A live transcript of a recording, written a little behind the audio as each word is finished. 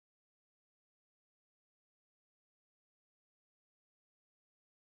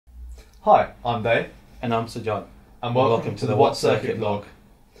Hi, I'm Dave. And I'm Sajad. And welcome to the What Circuit Log.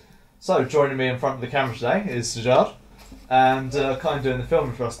 So, joining me in front of the camera today is Sajad. And kind of doing the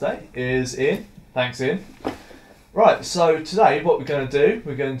filming for us today is Ian. Thanks, Ian. Right, so today what we're going to do,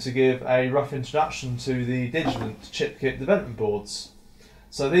 we're going to give a rough introduction to the Digilent ChipKIT development boards.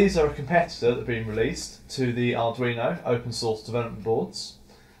 So these are a competitor that have been released to the Arduino open source development boards.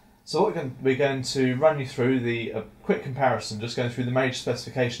 So we're going to run you through the quick comparison, just going through the major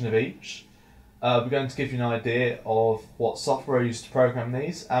specification of each. We're going to give you an idea of what software used to program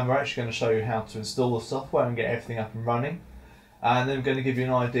these, and we're actually going to show you how to install the software and get everything up and running. And then we're going to give you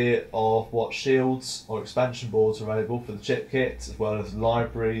an idea of what shields or expansion boards are available for the ChipKIT, as well as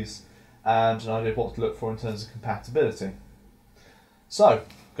libraries, and an idea of what to look for in terms of compatibility. So,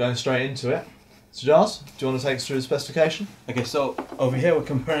 going straight into it. So Jars, do you want to take us through the specification? Okay, so over here we're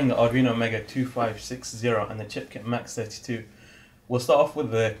comparing the Arduino Mega 2560 and the ChipKIT Max 32. We'll start off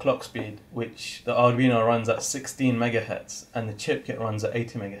with the clock speed, which the Arduino runs at 16 MHz and the ChipKIT runs at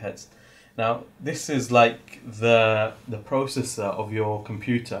 80 MHz. Now, this is like the processor of your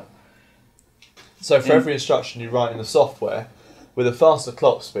computer. So for every instruction you write in the software, with a faster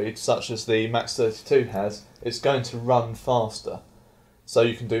clock speed, such as the Max 32 has, it's going to run faster. So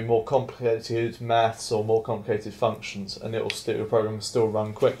you can do more complicated maths or more complicated functions, and your program will still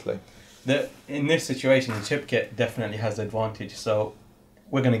run quickly. In this situation, the ChipKIT definitely has the advantage, so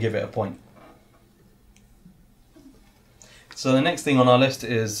we're going to give it a point. So the next thing on our list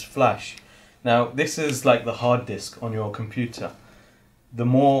is flash. Now, this is like the hard disk on your computer. The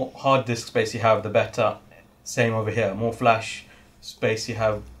more hard disk space you have, the better. Same over here. More flash space you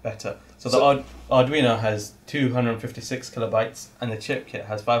have, better. So the Arduino has 256 kilobytes and the ChipKIT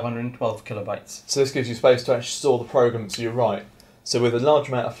has 512 kilobytes. So this gives you space to actually store the program to your right. So with a large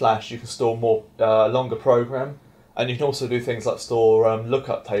amount of flash, you can store more longer program, and you can also do things like store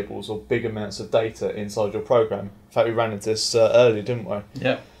lookup tables or big amounts of data inside your program. In fact, we ran into this earlier, didn't we?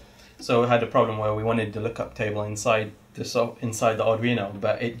 Yeah. So we had a problem where we wanted the lookup table inside the Arduino,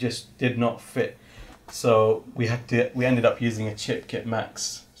 but it just did not fit. So we ended up using a ChipKIT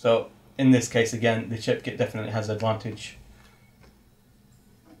Max. So in this case, again, the ChipKIT definitely has advantage.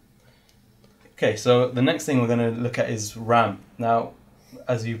 Okay, so the next thing we're going to look at is RAM. Now,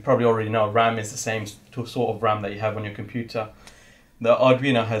 as you probably already know, RAM is the same sort of RAM that you have on your computer. The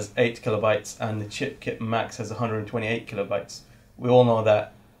Arduino has 8 kilobytes and the ChipKIT Max has 128 kilobytes. We all know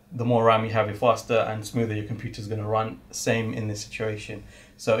that the more RAM you have, the faster and smoother your computer is going to run. Same in this situation.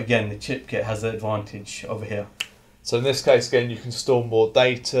 So again, the ChipKIT has the advantage over here. So in this case, again, you can store more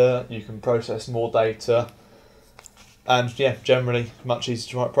data, you can process more data, and yeah, generally much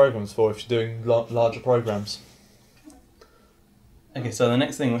easier to write programs for if you're doing larger programs. Okay, so the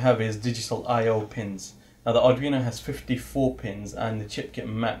next thing we have is digital I/O pins. Now the Arduino has 54 pins and the ChipKIT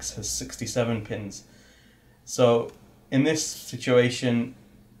Max has 67 pins. So in this situation,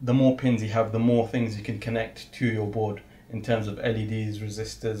 the more pins you have, the more things you can connect to your board in terms of LEDs,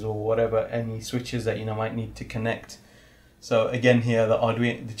 resistors, or whatever, any switches that you might need to connect. So again here, the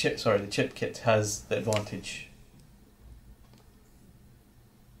ChipKIT has the advantage.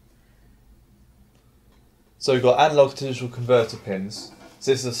 So we've got analog to digital converter pins.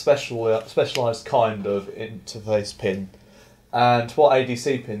 So this is a specialised kind of interface pin. And what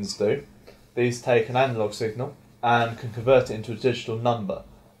ADC pins do, these take an analog signal and can convert it into a digital number.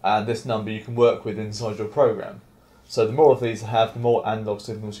 And this number you can work with inside your program. So the more of these you have, the more analog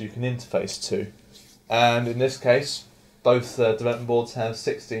signals you can interface to. And in this case, both development boards have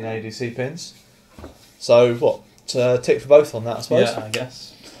 16 ADC pins. So what, tick for both on that, I suppose? Yeah, I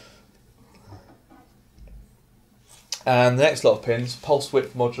guess. And the next lot of pins, pulse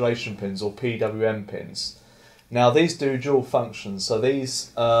width modulation pins or PWM pins. Now these do dual functions, so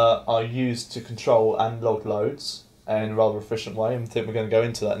these are used to control analog loads in a rather efficient way, and I think we're going to go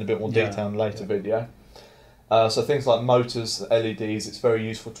into that in a bit more detail in a later video. So things like motors, LEDs, it's very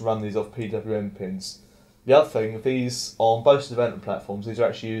useful to run these off PWM pins. The other thing, these on both development platforms, these are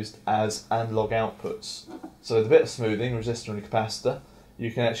actually used as analog outputs. So with a bit of smoothing, resistor and a capacitor,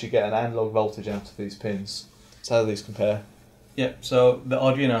 you can actually get an analog voltage out of these pins. So how do these compare? Yeah, so the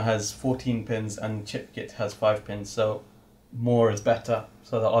Arduino has 14 pins and ChipKIT has 5 pins, so more is better.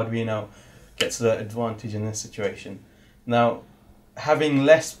 So the Arduino gets the advantage in this situation. Now, having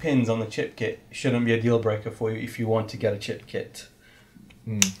less pins on the ChipKIT shouldn't be a deal breaker for you if you want to get a ChipKIT.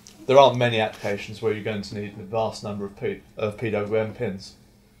 There aren't many applications where you're going to need a vast number of PWM pins.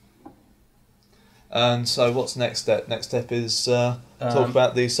 And so what's the next step? Next step is talk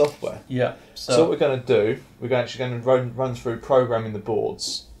about the software. Yeah. So what we're going to do, we're actually going to run through programming the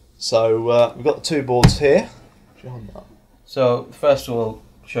boards. So we've got the two boards here. So first we'll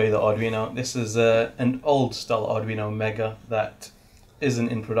show you the Arduino. This is an old style Arduino Mega that isn't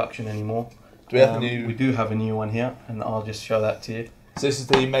in production anymore. Do we have a new? We do have a new one here, and I'll just show that to you. So this is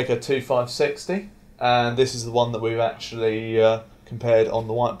the Mega 2560, and this is the one that we've actually compared on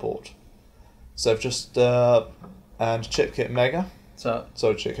the whiteboard. So just and ChipKIT Mega. So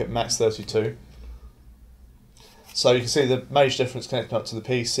ChipKIT Max 32. So you can see the major difference connecting up to the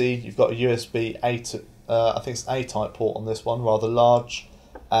PC. You've got a USB A to, I think it's A-type port on this one, rather large,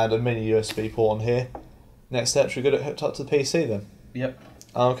 and a mini USB port on here. Next step, should we get it hooked up to the PC then? Yep.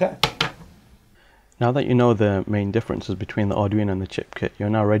 Okay. Now that you know the main differences between the Arduino and the ChipKIT, you're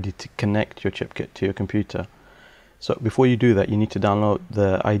now ready to connect your ChipKIT to your computer. So before you do that, you need to download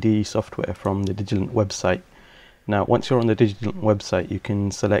the IDE software from the Digilent website. Now once you're on the Digilent website, you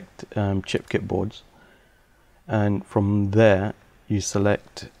can select ChipKIT boards, and from there you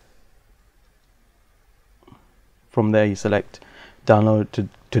select download to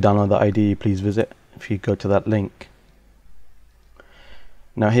download the IDE. Please visit. If you go to that link,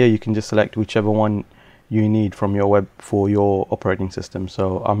 now here you can just select whichever one you need from your web for your operating system.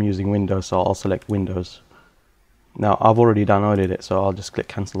 So I'm using Windows, so I'll select Windows. Now I've already downloaded it, so I'll just click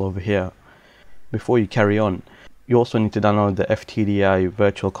cancel over here. Before you carry on, you also need to download the FTDI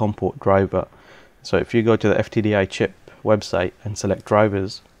virtual COM port driver. So if you go to the FTDI chip website and select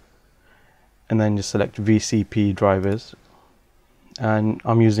drivers, and then just select VCP drivers, and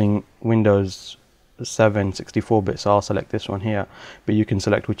I'm using Windows 7 64-bit, so I'll select this one here, but you can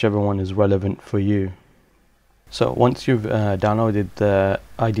select whichever one is relevant for you. So once you've downloaded the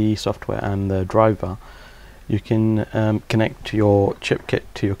IDE software and the driver, you can connect your ChipKIT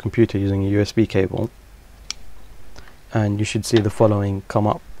to your computer using a USB cable, and you should see the following come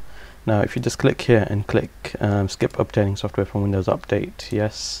up. Now if you just click here and click skip updating software from Windows Update,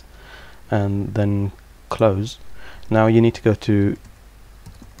 yes, and then close. Now you need to go to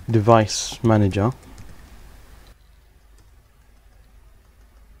Device Manager,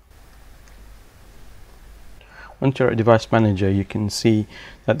 once you're at Device Manager, you can see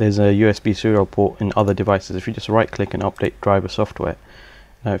that there's a USB serial port in other devices. If you just right click and update driver software.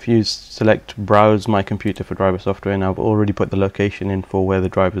 Now if you select browse my computer for driver software, and I've already put the location in for where the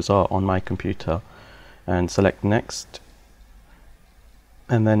drivers are on my computer, and select next,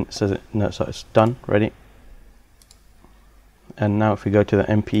 and then it says no, so it's done, ready. And now if we go to the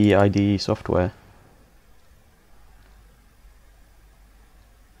MPE IDE software,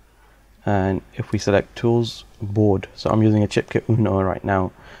 and if we select tools board, so I'm using a ChipKIT Uno right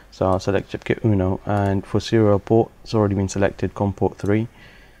now, so I'll select ChipKIT Uno, and for serial port it's already been selected, COM port 3.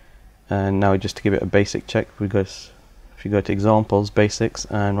 And now just to give it a basic check, if you go to examples, basics,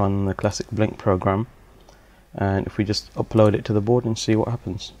 and run the classic Blink program, and if we just upload it to the board and see what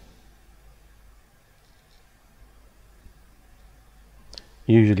happens.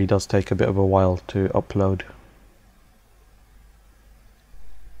 Usually does take a bit of a while to upload.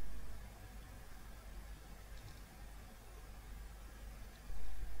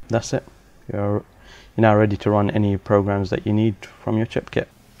 That's it. You're now ready to run any programs that you need from your ChipKIT.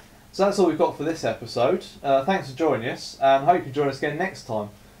 So that's all we've got for this episode. Thanks for joining us, and hope you join us again next time.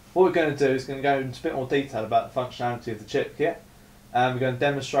 What we're going to do is going to go into a bit more detail about the functionality of the ChipKIT, and we're going to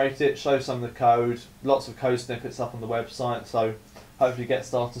demonstrate it, show some of the code, lots of code snippets up on the website, so hopefully get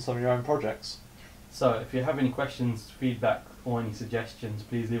started on some of your own projects. So if you have any questions, feedback, or any suggestions,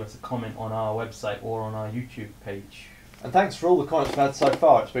 please leave us a comment on our website or on our YouTube page. And thanks for all the comments we've had so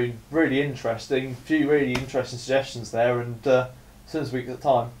far. It's been really interesting, a few really interesting suggestions there, and as soon as we get the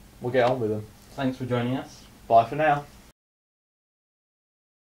time, we'll get on with them. Thanks for joining us. Bye for now.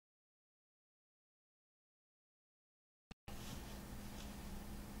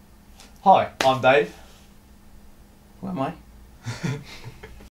 Hi, I'm Dave. Who am I?